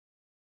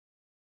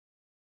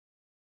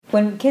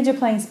When kids are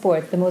playing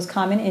sports, the most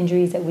common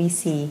injuries that we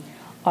see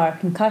are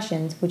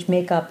concussions, which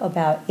make up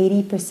about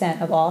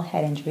 80% of all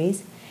head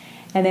injuries.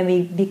 And then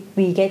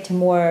we get to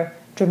more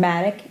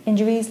dramatic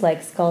injuries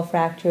like skull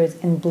fractures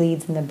and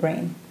bleeds in the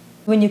brain.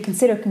 When you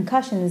consider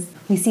concussions,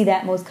 we see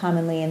that most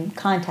commonly in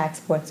contact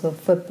sports, so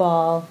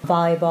football,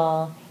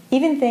 volleyball,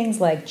 even things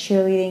like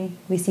cheerleading,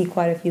 we see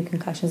quite a few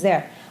concussions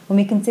there. When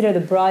we consider the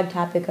broad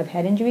topic of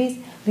head injuries,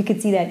 we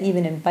could see that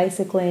even in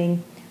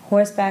bicycling,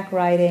 horseback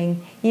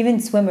riding, even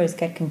swimmers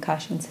get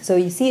concussions. So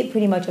you see it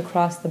pretty much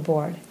across the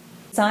board.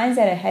 Signs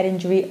that a head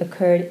injury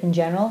occurred in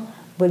general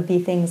would be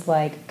things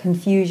like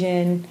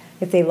confusion,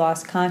 if they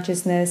lost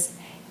consciousness,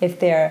 if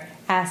they're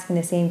asking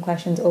the same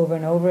questions over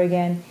and over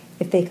again,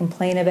 if they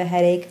complain of a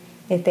headache,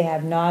 if they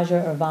have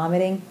nausea or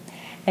vomiting.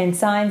 And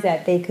signs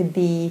that they could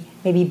be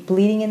maybe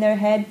bleeding in their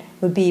head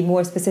would be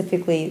more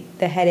specifically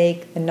the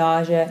headache, the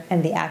nausea,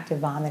 and the active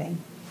vomiting.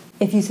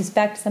 If you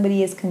suspect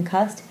somebody is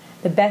concussed,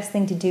 the best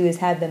thing to do is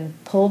have them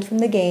pulled from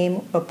the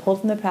game or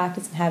pulled from the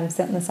practice and have them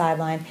sit on the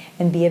sideline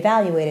and be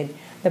evaluated.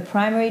 The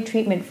primary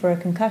treatment for a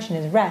concussion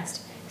is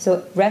rest,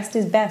 so rest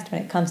is best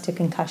when it comes to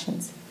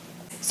concussions.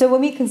 So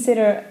when we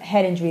consider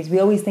head injuries, we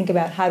always think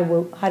about how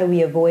do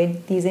we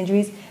avoid these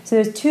injuries. So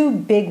there's two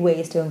big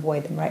ways to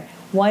avoid them, right?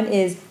 One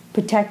is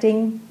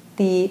protecting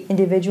the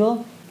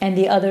individual, and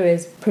the other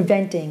is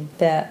preventing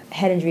the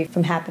head injury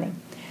from happening.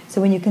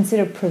 So when you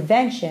consider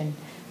prevention,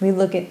 we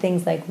look at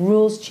things like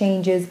rules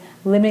changes,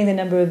 limiting the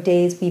number of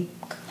days we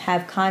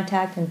have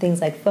contact in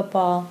things like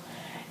football.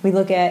 We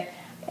look at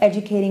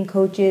educating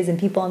coaches and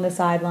people on the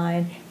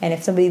sideline, and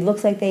if somebody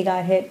looks like they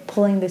got hit,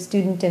 pulling the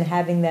student and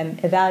having them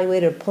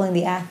evaluated, or pulling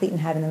the athlete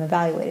and having them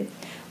evaluated.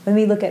 When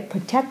we look at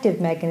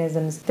protective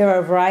mechanisms, there are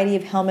a variety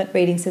of helmet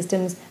rating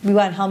systems. We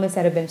want helmets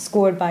that have been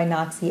scored by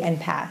NOCSE and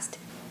passed.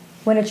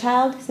 When a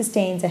child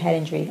sustains a head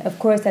injury, of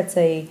course that's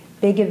a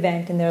big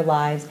event in their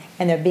lives,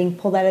 and they're being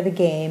pulled out of the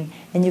game,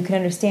 and you can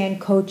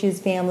understand coaches,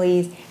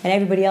 families, and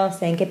everybody else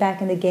saying, get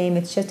back in the game,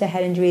 it's just a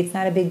head injury, it's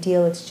not a big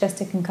deal, it's just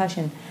a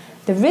concussion.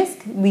 The risk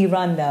we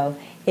run, though,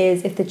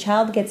 is if the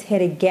child gets hit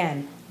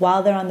again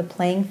while they're on the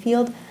playing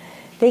field,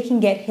 they can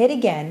get hit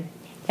again,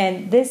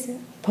 and this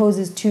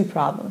poses two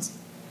problems.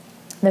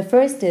 The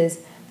first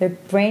is their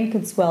brain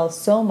could swell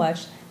so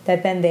much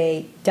that then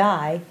they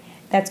die.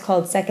 That's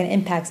called second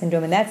impact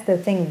syndrome, and that's the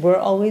thing we're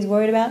always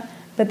worried about.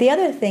 But the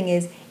other thing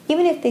is,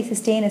 even if they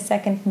sustain a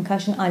second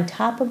concussion on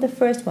top of the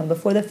first one,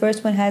 before the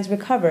first one has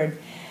recovered,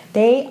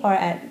 they are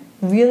at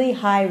really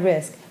high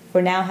risk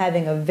for now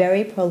having a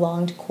very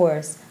prolonged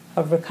course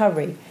of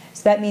recovery.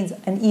 So that means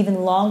an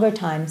even longer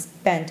time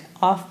spent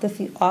off the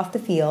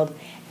field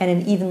and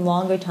an even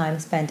longer time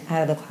spent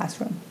out of the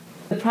classroom.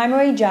 The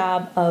primary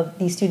job of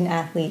the student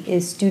athlete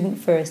is student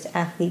first,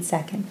 athlete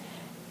second.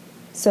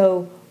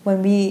 So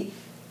when we,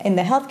 in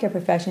the healthcare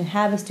profession,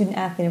 have a student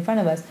athlete in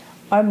front of us,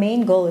 our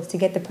main goal is to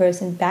get the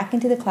person back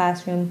into the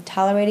classroom,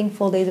 tolerating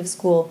full days of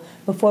school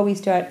before we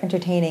start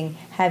entertaining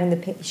having the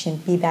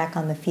patient be back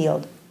on the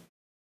field.